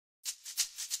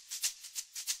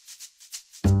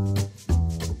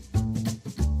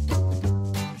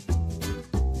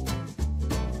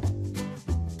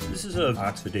This is an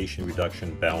oxidation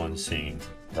reduction balancing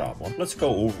problem. Let's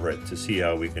go over it to see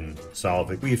how we can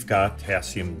solve it. We've got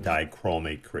potassium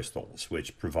dichromate crystals,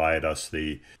 which provide us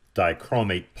the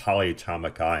dichromate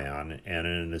polyatomic ion, and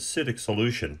in an acidic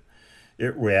solution,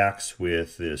 it reacts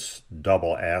with this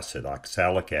double acid,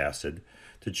 oxalic acid,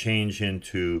 to change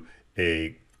into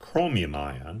a chromium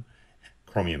ion,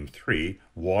 chromium 3,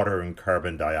 water and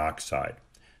carbon dioxide.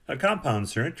 Now,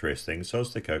 compounds are interesting, so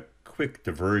let's take a quick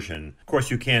diversion. Of course,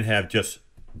 you can't have just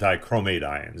dichromate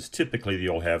ions. Typically,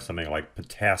 you'll have something like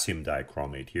potassium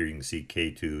dichromate. Here you can see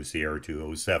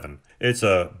K2Cr2O7. It's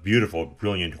a beautiful,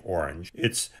 brilliant orange.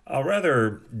 It's a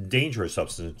rather dangerous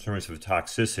substance in terms of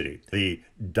toxicity. The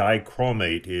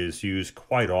dichromate is used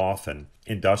quite often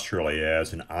industrially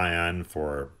as an ion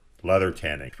for leather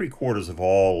tanning. 3/4 of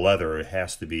all leather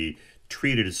has to be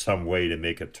treated in some way to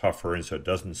make it tougher and so it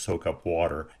doesn't soak up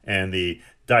water. And the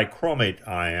dichromate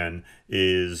ion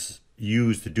is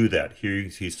used to do that. Here you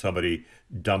can see somebody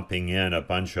dumping in a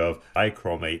bunch of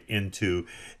dichromate into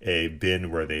a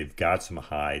bin where they've got some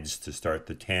hides to start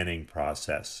the tanning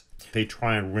process. They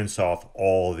try and rinse off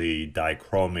all the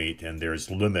dichromate, and there's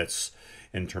limits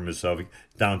in terms of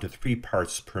down to 3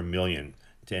 parts per million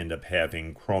to end up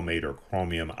having chromate or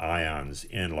chromium ions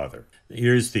in leather.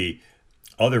 Here's the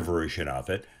other version of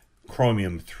it,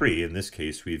 chromium 3. In this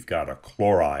case, we've got a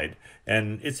chloride,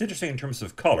 and it's interesting in terms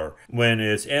of color. When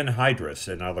it's anhydrous,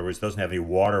 in other words, doesn't have any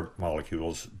water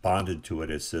molecules bonded to it,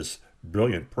 it's this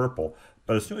brilliant purple.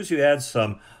 But as soon as you add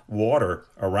some water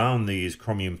around these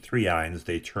chromium 3 ions,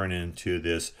 they turn into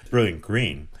this brilliant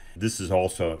green. This is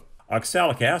also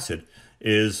oxalic acid.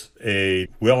 Is a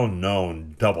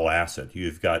well-known double acid.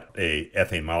 You've got a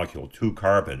Fa molecule, 2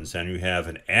 carbons, and you have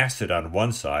an acid on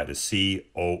one side, a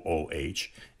COOH,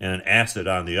 and an acid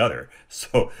on the other.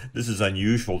 So this is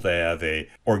unusual to have a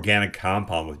organic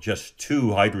compound with just 2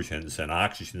 hydrogens and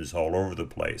oxygens all over the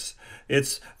place.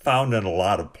 It's found in a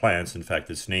lot of plants. In fact,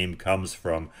 its name comes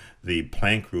from the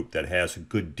plant group that has a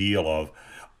good deal of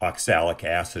oxalic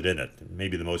acid in it.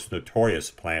 Maybe the most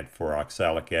notorious plant for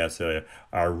oxalic acid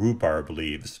are rhubarb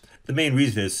leaves. The main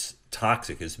reason it's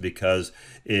toxic is because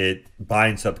it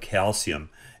binds up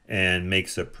calcium and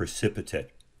makes a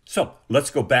precipitate. So let's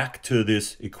go back to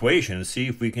this equation and see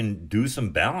if we can do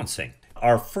some balancing.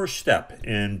 Our first step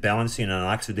in balancing an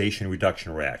oxidation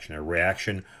reduction reaction, a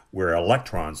reaction where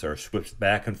electrons are switched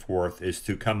back and forth, is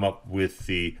to come up with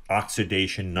the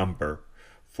oxidation number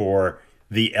for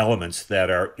the elements that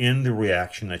are in the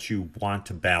reaction that you want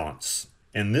to balance.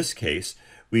 In this case,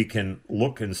 we can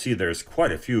look and see there's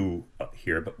quite a few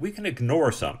here, but we can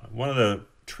ignore some. One of the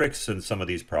tricks in some of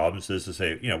these problems is to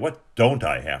say, what don't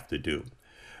I have to do?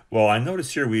 Well, I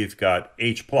notice here we've got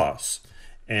H+,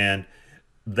 and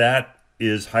that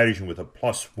is hydrogen with a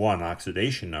 +1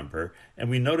 oxidation number, and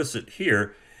we notice it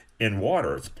here in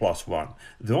water, it's +1.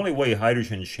 The only way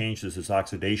hydrogen changes its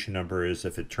oxidation number is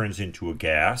if it turns into a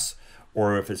gas,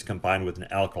 or if it's combined with an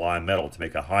alkali metal to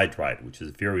make a hydride, which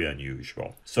is very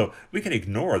unusual. So we can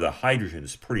ignore the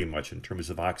hydrogens pretty much in terms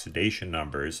of oxidation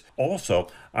numbers. Also,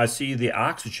 I see the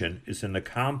oxygen is in the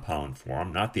compound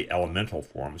form, not the elemental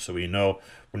form, so we know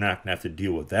we're not going to have to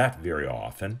deal with that very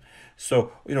often.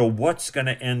 So, what's going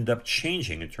to end up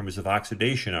changing in terms of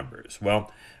oxidation numbers?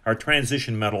 Well, our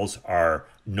transition metals are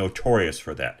notorious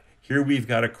for that. Here we've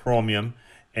got a chromium,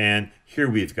 and here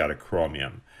we've got a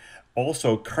chromium.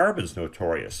 Also, carbon's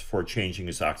notorious for changing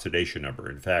its oxidation number.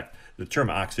 In fact, the term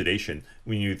oxidation,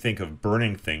 when you think of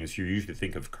burning things, you usually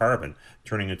think of carbon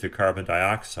turning into carbon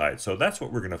dioxide. So that's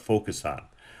what we're going to focus on.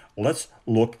 Let's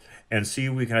look and see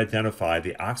if we can identify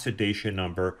the oxidation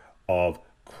number of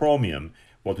chromium.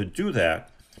 Well, to do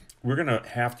that, we're going to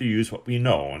have to use what we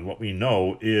know, and what we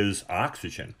know is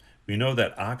oxygen. We know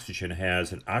that oxygen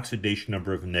has an oxidation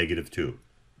number of -2.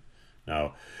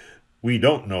 Now, we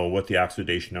don't know what the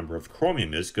oxidation number of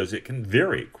chromium is because it can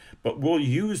vary, but we'll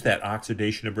use that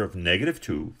oxidation number of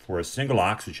 -2 for a single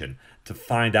oxygen to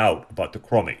find out about the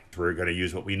chromate. We're going to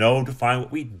use what we know to find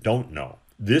what we don't know.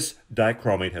 This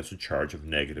dichromate has a charge of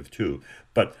 -2,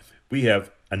 but we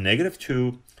have a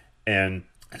 -2 and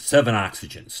 7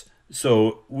 oxygens.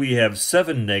 So we have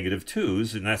 7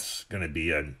 -2s, and that's going to be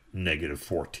a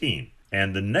 -14.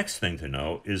 And the next thing to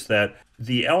know is that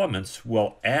the elements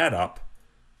will add up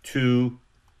to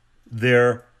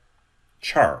their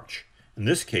charge. In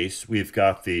this case, we've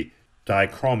got the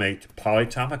dichromate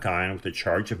polyatomic ion with a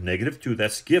charge of -2.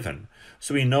 That's given.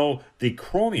 So we know the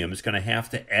chromium is going to have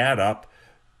to add up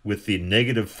with the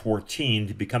 -14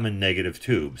 to become a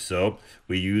 -2. So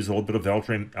we use a little bit of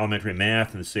elementary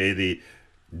math and say the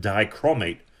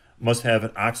dichromate must have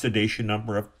an oxidation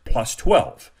number of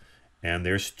 +12. and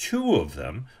there's 2 of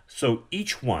them, so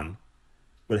each one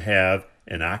would have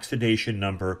an oxidation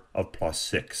number of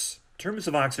 +6. In terms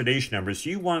of oxidation numbers,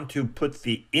 you want to put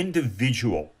the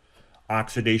individual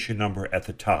oxidation number at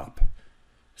the top.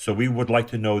 So we would like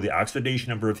to know the oxidation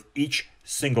number of each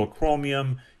single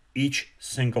chromium, each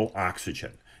single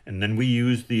oxygen. And then we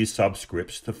use these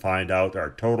subscripts to find out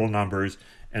our total numbers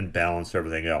and balance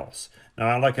everything else.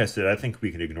 Now, like I said, I think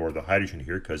we can ignore the hydrogen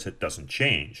here because it doesn't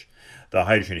change. The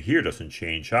hydrogen here doesn't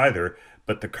change either,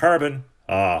 but the carbon,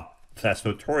 that's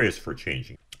notorious for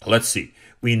changing. Let's see.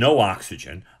 We know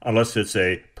oxygen, unless it's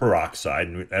a peroxide,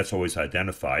 and that's always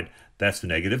identified. That's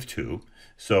 -2.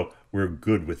 So we're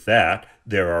good with that.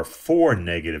 There are 4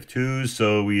 -2s,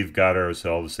 so we've got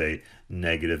ourselves a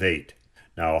 -8.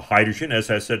 Now, hydrogen, as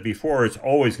I said before, it's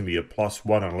always going to be a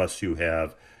 +1 unless you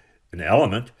have an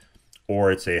element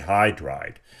or it's a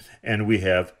hydride. And we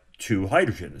have 2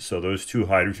 hydrogens, so those 2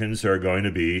 hydrogens are going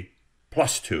to be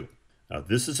 +2. Now,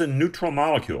 this is a neutral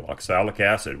molecule, oxalic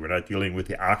acid. We're not dealing with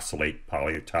the oxalate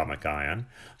polyatomic ion.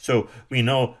 So we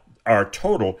know our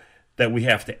total that we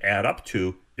have to add up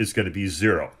to is going to be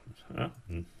 0.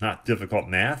 Not difficult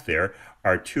math there.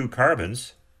 Our 2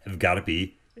 carbons have got to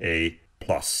be a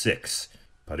 +6.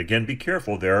 But again, be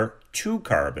careful. There are 2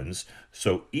 carbons,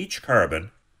 so each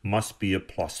carbon must be a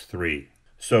 +3.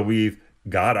 So we've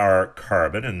got our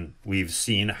carbon, and we've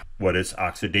seen what its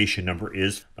oxidation number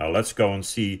is. Now let's go and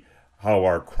see how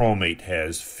our chromate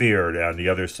has fared on the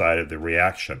other side of the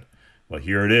reaction. Well,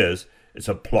 here it is. It's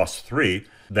a +3.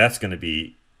 That's going to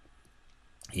be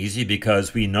easy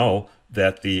because we know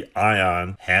that the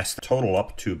ion has to total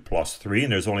up to +3,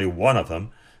 and there's only one of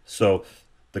them. So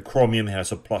the chromium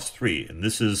has a +3, and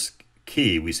this is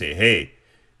key. We say, hey,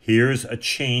 here's a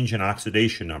change in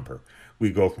oxidation number.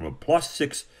 We go from a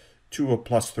 +6 to a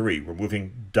 +3. We're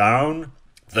moving down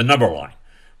the number line,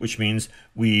 which means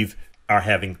we are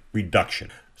having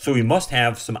reduction. So we must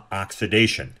have some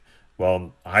oxidation.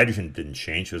 Well, hydrogen didn't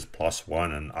change. It was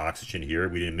 +1, and oxygen here,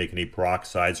 we didn't make any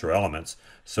peroxides or elements,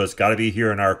 so it's got to be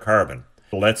here in our carbon.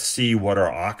 Let's see what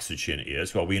our oxygen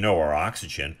is. Well, we know our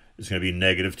oxygen is going to be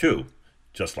 -2,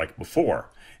 just like before.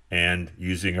 And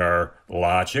using our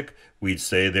logic, we'd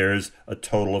say there's a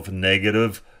total of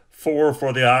 -4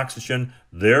 for the oxygen.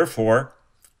 Therefore,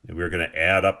 if we're going to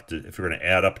add up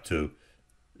to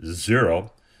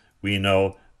 0, we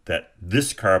know that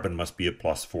this carbon must be a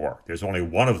 +4. There's only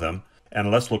one of them, and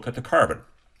let's look at the carbon.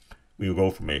 We will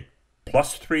go from a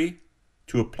 +3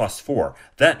 to a +4.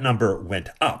 That number went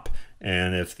up,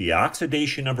 and if the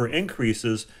oxidation number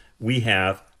increases, we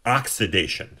have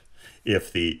oxidation.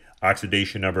 If the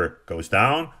oxidation number goes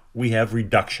down, we have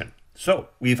reduction. So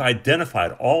we've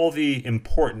identified all the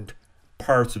important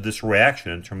parts of this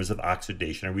reaction in terms of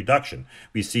oxidation and reduction.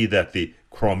 We see that the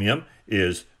chromium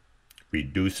is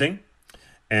reducing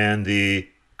and the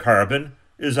carbon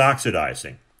is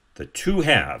oxidizing. The 2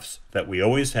 halves that we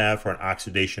always have for an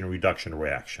oxidation and reduction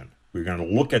reaction. We're going to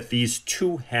look at these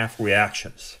 2 half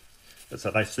reactions. That's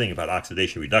a nice thing about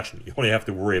oxidation and reduction. You only have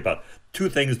to worry about 2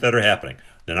 things that are happening,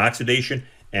 an oxidation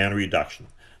and a reduction.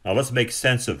 Now let's make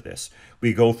sense of this.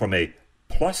 We go from a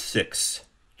 +6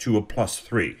 to a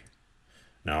 +3.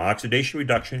 Now oxidation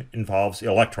reduction involves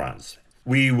electrons.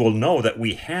 We will know that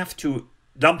we have to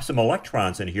dump some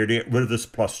electrons in here to get rid of this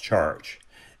plus charge.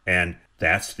 And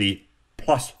that's the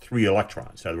 +3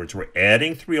 electrons. In other words, we're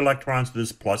adding 3 electrons to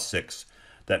this +6.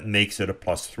 That makes it a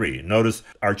 +3. Notice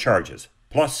our charges.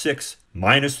 +6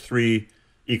 minus 3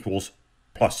 equals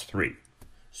 +3.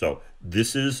 So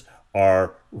this is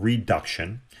our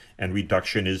reduction, and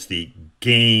reduction is the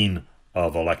gain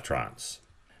of electrons.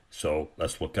 So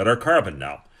let's look at our carbon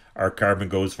now. Our carbon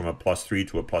goes from a +3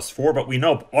 to a +4, but we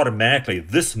know automatically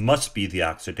this must be the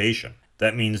oxidation.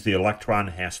 That means the electron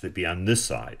has to be on this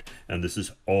side, and this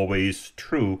is always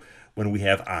true when we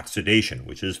have oxidation,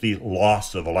 which is the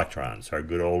loss of electrons. Our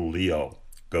good old Leo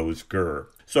goes grr.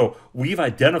 So we've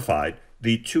identified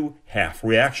the 2 half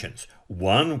reactions.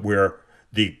 One where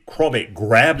the chromate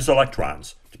grabs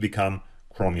electrons to become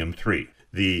chromium-3.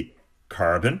 The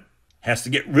carbon has to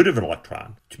get rid of an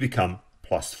electron to become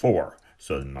 +4.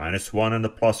 So the -1 and the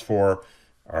 +4,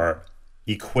 our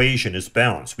equation is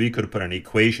balanced. We could have put an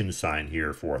equation sign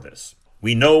here for this.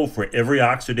 We know for every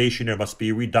oxidation there must be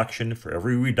a reduction. For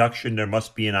every reduction there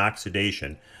must be an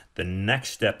oxidation. The next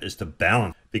step is to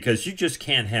balance, because you just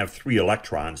can't have 3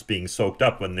 electrons being soaked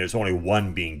up when there's only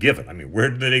 1 being given. I mean, where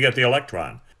did they get the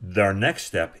electron? Our next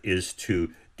step is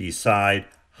to decide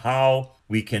how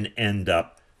we can end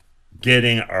up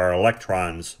getting our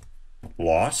electrons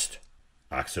lost,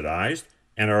 oxidized,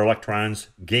 and our electrons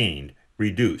gained,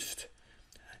 reduced.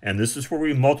 And this is where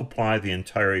we multiply the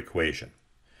entire equation.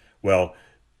 Well,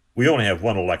 we only have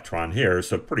one electron here,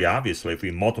 so pretty obviously if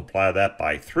we multiply that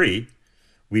by 3,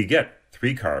 we get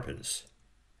 3 carbons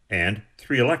and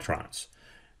 3 electrons.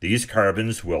 These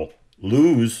carbons will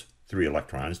lose 3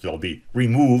 electrons. They'll be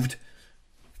removed.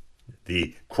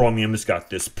 The chromium's got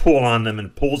this pull on them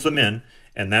and pulls them in,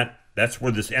 and that's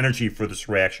where this energy for this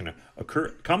reaction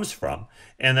comes from,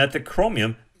 and that the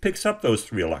chromium picks up those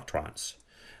 3 electrons.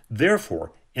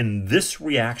 Therefore, in this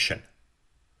reaction,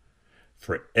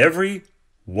 for every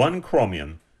 1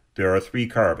 chromium, there are 3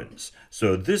 carbons.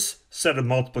 So this set of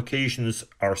multiplications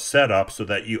are set up so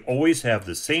that you always have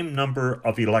the same number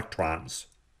of electrons.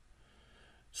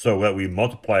 So that we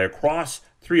multiply across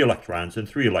 3 electrons and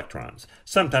 3 electrons.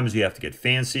 Sometimes you have to get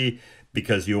fancy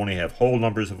because you only have whole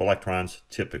numbers of electrons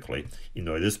typically. You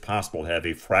know, it is possible to have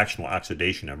a fractional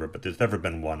oxidation number, but there's never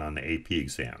been one on the AP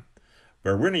exam.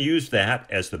 But we're going to use that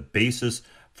as the basis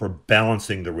for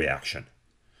balancing the reaction.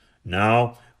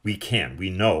 Now we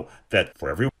know that for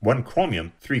every 1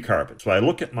 chromium, 3 carbons. So I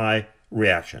look at my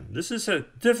reaction. This is a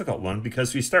difficult one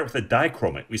because we start with a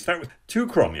dichromate. We start with 2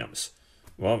 chromiums.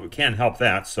 Well, we can't help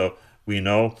that, so we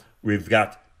know we've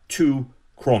got 2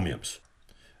 chromiums.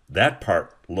 That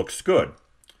part looks good.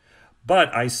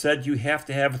 But I said you have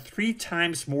to have 3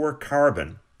 times more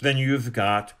carbon than you've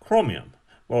got chromium.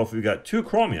 Well, if we've got 2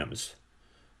 chromiums,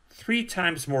 3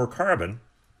 times more carbon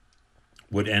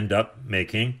would end up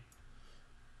making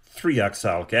 3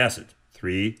 oxalic acid.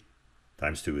 3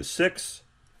 times 2 is 6.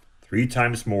 3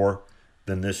 times more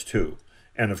than this 2.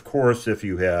 And of course, if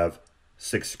you have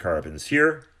 6 carbons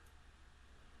here,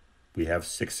 we have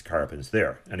 6 carbons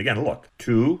there. And again, look,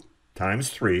 2 times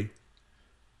 3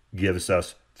 gives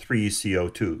us 3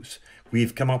 CO2s.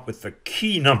 We've come up with the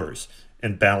key numbers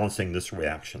in balancing this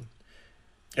reaction.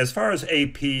 As far as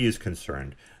AP is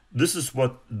concerned, this is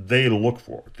what they look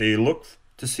for. They look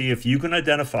to see if you can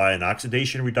identify an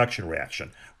oxidation-reduction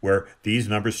reaction where these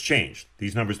numbers change.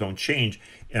 These numbers don't change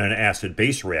in an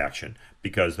acid-base reaction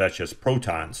because that's just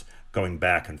protons going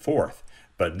back and forth.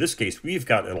 But in this case, we've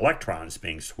got electrons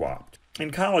being swapped.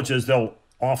 In colleges, they'll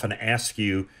often ask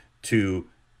you to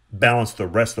balance the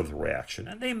rest of the reaction.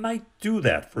 And they might do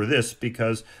that for this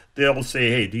because they'll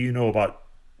say, hey, do you know about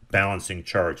balancing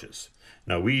charges?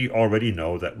 Now, we already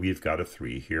know that we've got a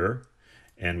 3 here,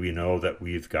 and we know that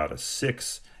we've got a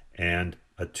 6 and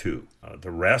a 2.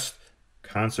 The rest,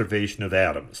 conservation of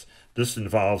atoms. This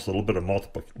involves a little bit of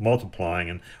multiplying,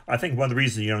 and I think one of the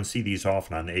reasons you don't see these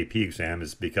often on the AP exam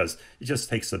is because it just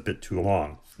takes a bit too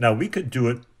long. Now, we could do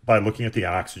it by looking at the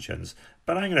oxygens,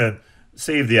 but I'm going to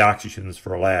save the oxygens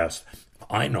for last.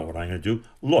 I know what I'm going to do.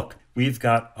 Look, we've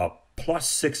got a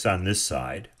 +6 on this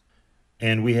side,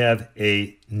 and we have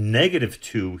a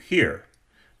 -2 here.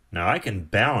 Now, I can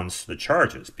balance the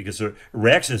charges because the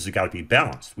reactions have got to be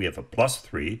balanced. We have a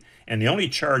 +3, and the only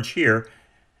charge here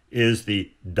is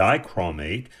the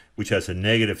dichromate, which has a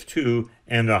 -2,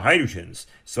 and the hydrogens.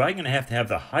 So I'm going to have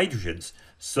the hydrogens.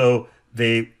 So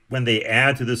when they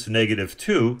add to this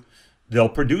 -2, they'll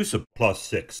produce a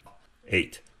 +6,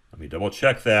 8. Let me double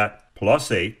check that.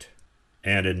 +8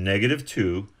 and a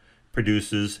 -2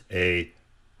 produces a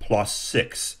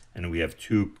 +6. And we have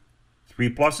 3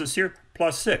 pluses here,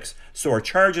 +6. So our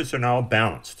charges are now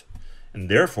balanced. And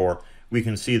therefore, we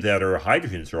can see that our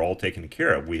hydrogens are all taken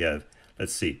care of. We have,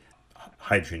 let's see,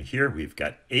 hydrogen here. We've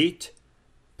got 8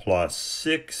 +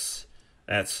 6.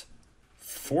 That's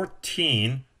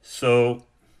 14. So,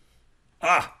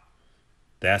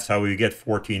 that's how we get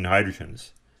 14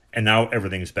 hydrogens. And now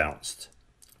everything's balanced.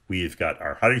 We've got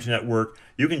our hydrogen network.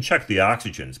 You can check the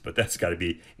oxygens, but that's got to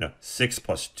be, 6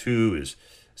 + 2 is,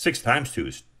 6 times 2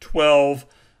 is 12,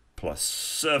 plus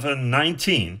 7,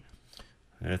 19.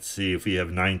 Let's see if we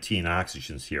have 19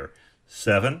 oxygens here.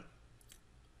 7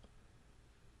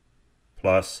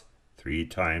 plus 3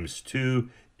 times 2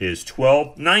 is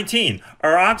 12, 19.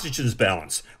 Our oxygen's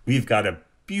balanced. We've got a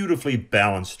beautifully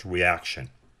balanced reaction.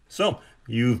 So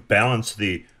you've balanced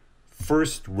the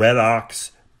first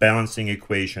redox balancing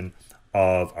equation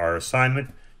of our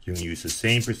assignment. You can use the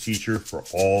same procedure for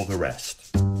all the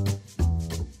rest.